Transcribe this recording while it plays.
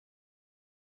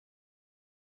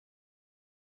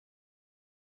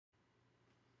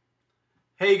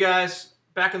Hey guys,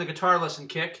 back in the guitar lesson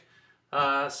kick.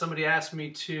 Somebody asked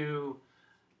me to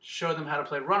show them how to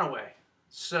play Runaway.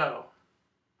 So,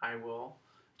 I will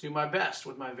do my best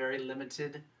with my very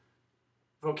limited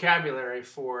vocabulary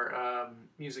for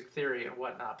music theory and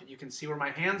whatnot. But you can see where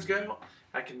my hands go.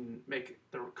 I can make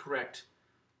the correct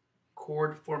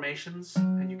chord formations,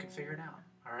 and you can figure it out.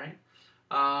 All right?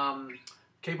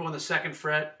 Capo on the 2nd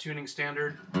fret, tuning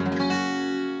standard.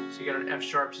 So you got an F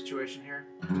sharp situation here.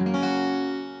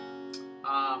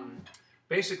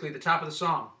 Basically, the top of the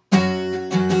song.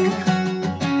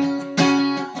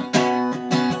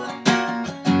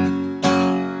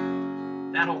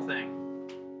 That whole thing.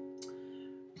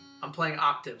 I'm playing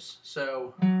octaves,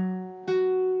 so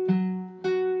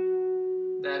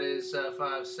that is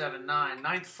 5, 7, 9.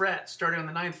 9th fret, starting on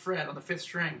the 9th fret on the 5th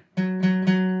string.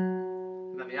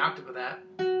 And then the octave of that.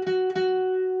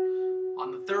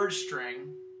 On the 3rd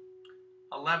string,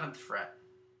 11th fret.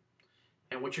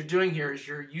 And what you're doing here is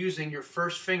you're using your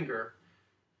 1st finger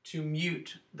to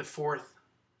mute the 4th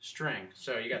string.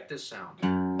 So you got this sound.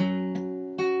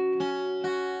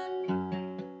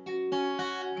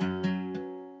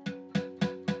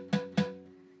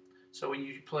 So when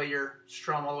you play your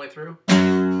strum all the way through,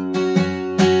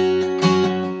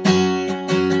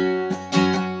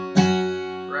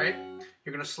 right?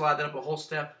 You're going to slide that up a whole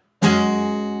step,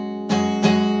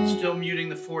 still muting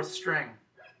the 4th string.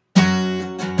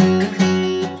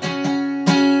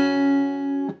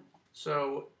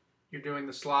 So you're doing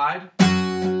the slide.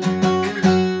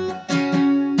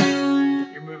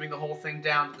 You're moving the whole thing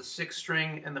down to the 6th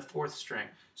string and the 4th string.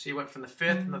 So you went from the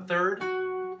 5th and the 3rd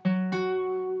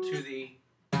to the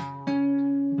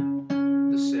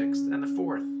 6th and the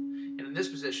 4th. And in this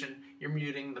position, you're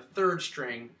muting the 3rd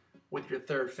string with your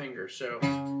 3rd finger. So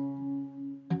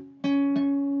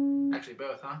actually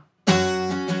both, huh?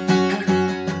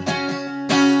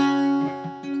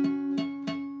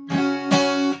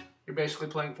 You're basically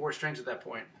playing 4 strings at that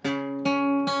point. So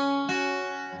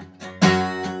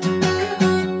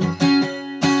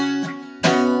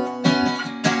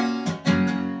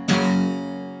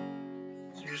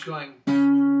you're just going.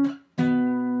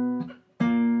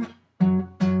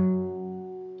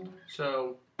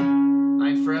 So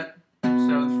 9th fret,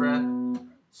 7th fret,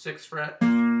 6th fret,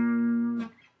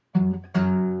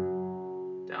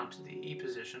 down to the E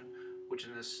position, which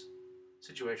in this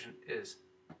situation is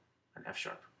an F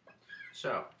sharp.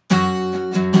 So, the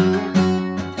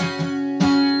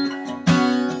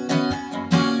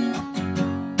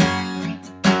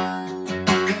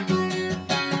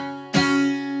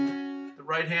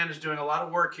right hand is doing a lot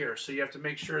of work here, so you have to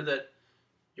make sure that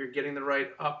you're getting the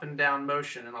right up and down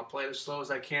motion, and I'll play it as slow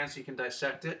as I can so you can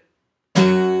dissect it.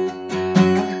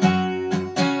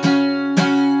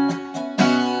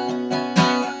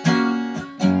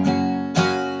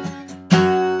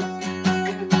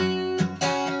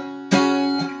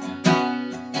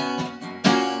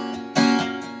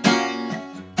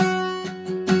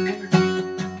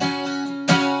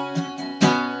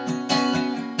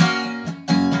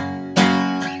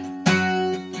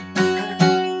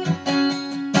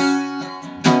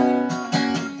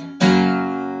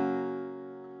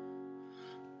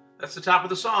 That's the top of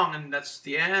the song, and that's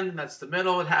the end, and that's the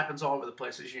middle. It happens all over the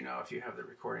place, as you know, if you have the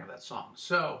recording of that song.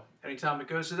 So, anytime it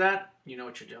goes to that, you know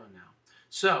what you're doing now.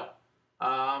 So,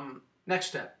 next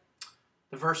step,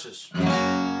 the verses.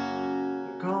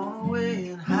 Go away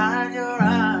and hide your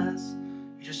eyes.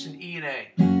 You're just in E and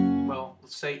A. Well,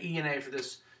 let's say E and A for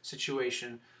this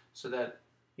situation, so that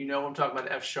you know I'm talking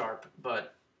about F sharp,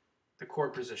 but the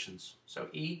chord positions. So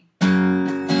E.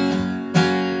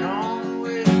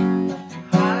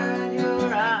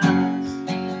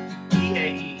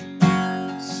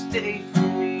 Stay for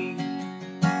me,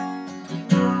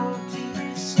 no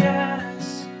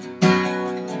disguise.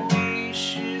 We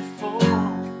should fall,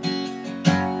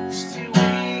 still we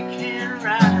can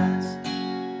rise.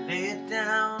 Lay it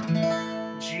down,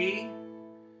 G.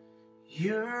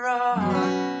 You're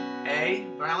on A,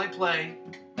 but I only play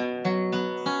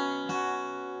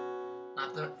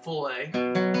not the full A.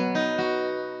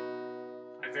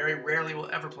 I very rarely will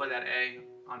ever play that A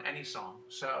on any song.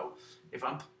 So if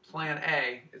I'm playing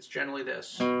A, it's generally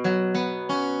this,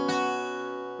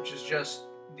 which is just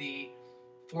the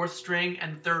 4th string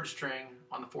and 3rd string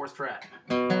on the 4th fret.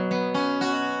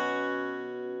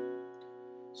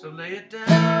 So lay it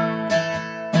down.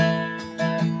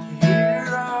 Here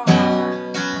are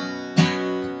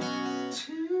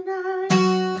tonight.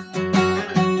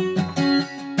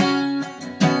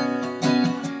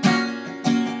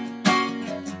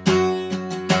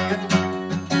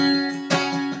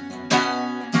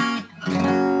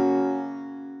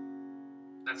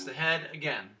 That's the head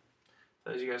again. For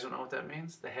those of you guys who don't know what that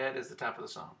means, the head is the top of the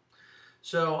song.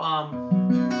 So,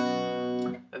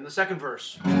 then the second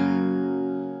verse. A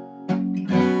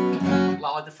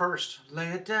lot like the first. Lay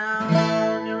it down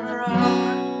on your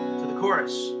own. To the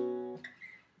chorus.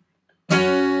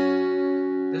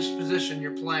 This position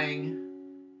you're playing,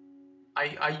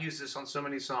 I use this on so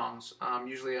many songs.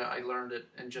 Usually I learned it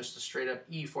in just a straight up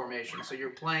E formation. So you're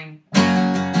playing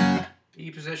the E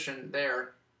position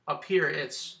there. Up here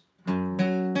it's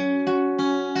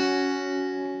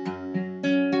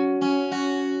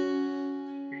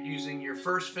your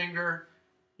first finger,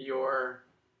 your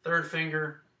third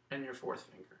finger, and your fourth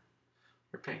finger,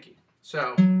 your pinky.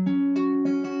 So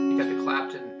you got the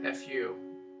Clapton FU.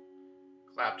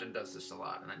 Clapton does this a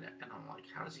lot, and I'm like,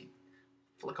 how does he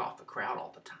flick off the crowd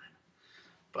all the time?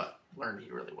 But learned he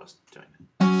really wasn't doing it.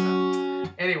 So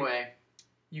anyway,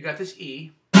 you got this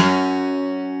E.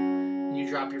 You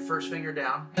drop your first finger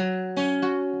down.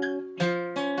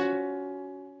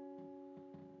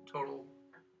 Total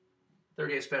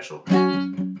 38 special.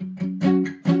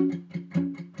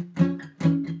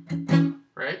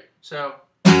 Right? So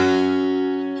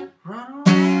run away,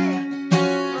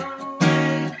 run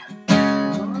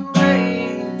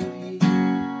away.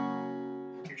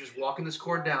 You're just walking this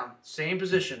chord down. Same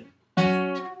position.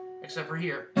 Except for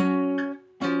here.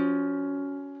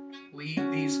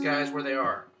 Leave these guys where they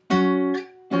are.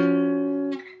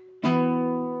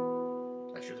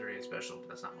 That's your 38 special, but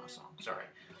that's not my song. Sorry.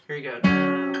 Here you go.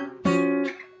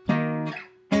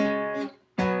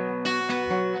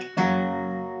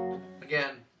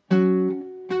 Again,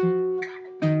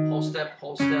 whole step,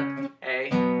 A.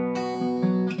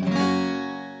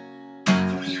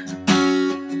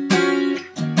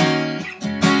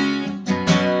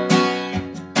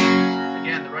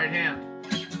 Again, the right hand.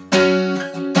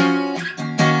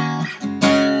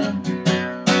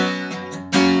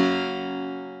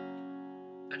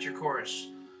 That's your chorus.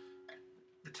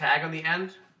 The tag on the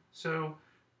end. So,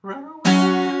 run away.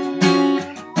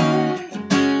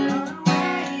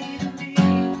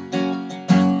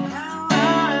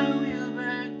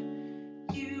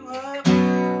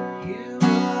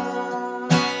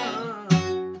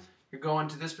 Going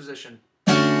to this position.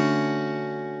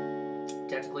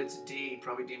 Technically it's a D,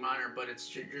 probably D minor, but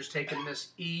it's you're just taking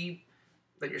this E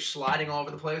that you're sliding all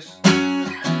over the place. And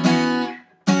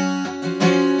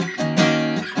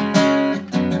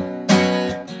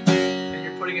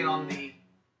you're putting it on the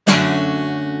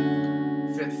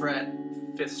 5th fret,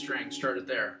 5th string, started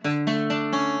there.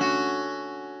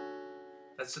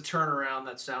 That's the turnaround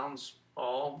that sounds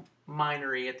all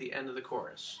minor-y at the end of the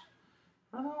chorus.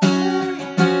 Run away.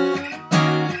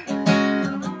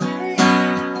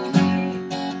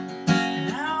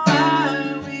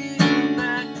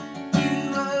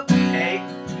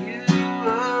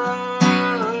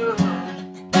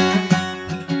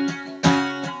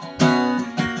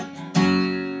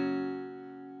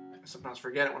 Sometimes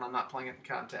forget it when I'm not playing it in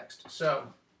context.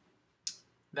 So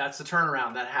that's the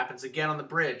turnaround. That happens again on the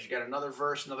bridge. You got another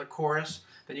verse, another chorus,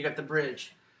 then you got the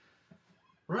bridge.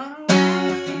 Run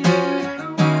away, run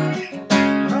away,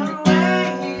 run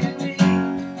away.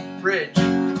 Bridge. I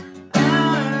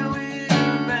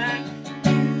will back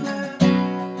you up.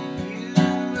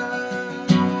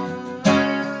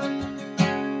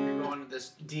 You're going to this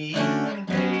D, A,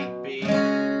 B.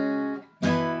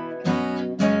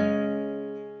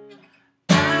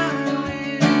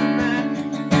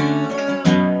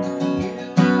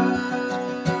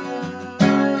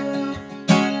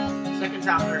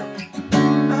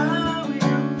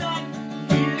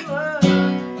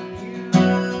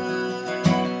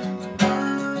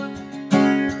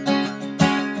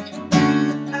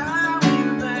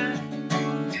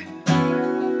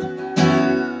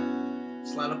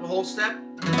 Slide up a whole step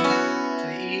to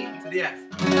the E to the F.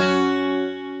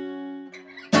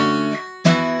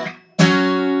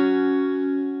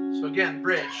 So again,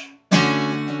 bridge.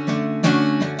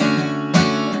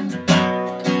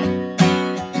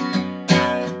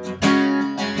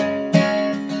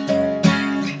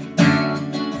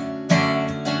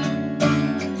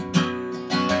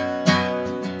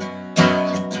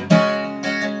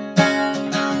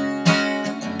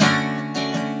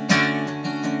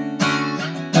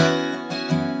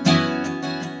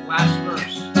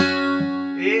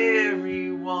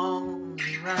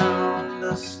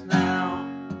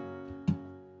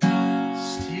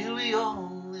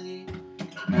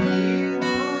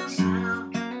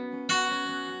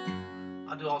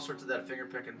 I'll do all sorts of that finger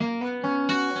picking.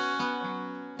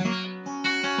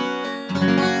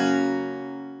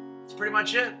 That's pretty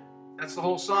much it. That's the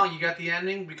whole song. You got the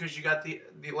ending because you got the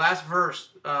last verse,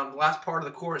 the last part of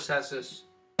the chorus has this.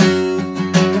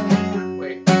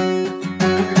 Wait.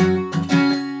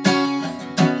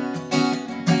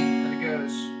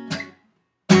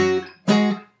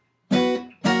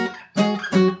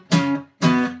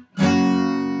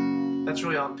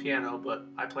 naturally on piano, but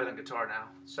I play it on guitar now.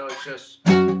 So it's just...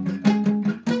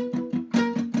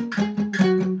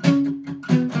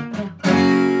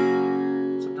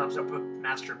 Sometimes I put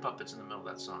master puppets in the middle of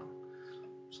that song.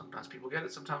 Sometimes people get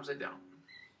it, sometimes they don't.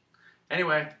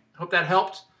 Anyway, hope that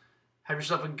helped. Have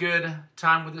yourself a good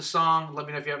time with this song. Let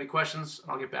me know if you have any questions,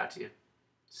 and I'll get back to you.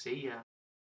 See ya.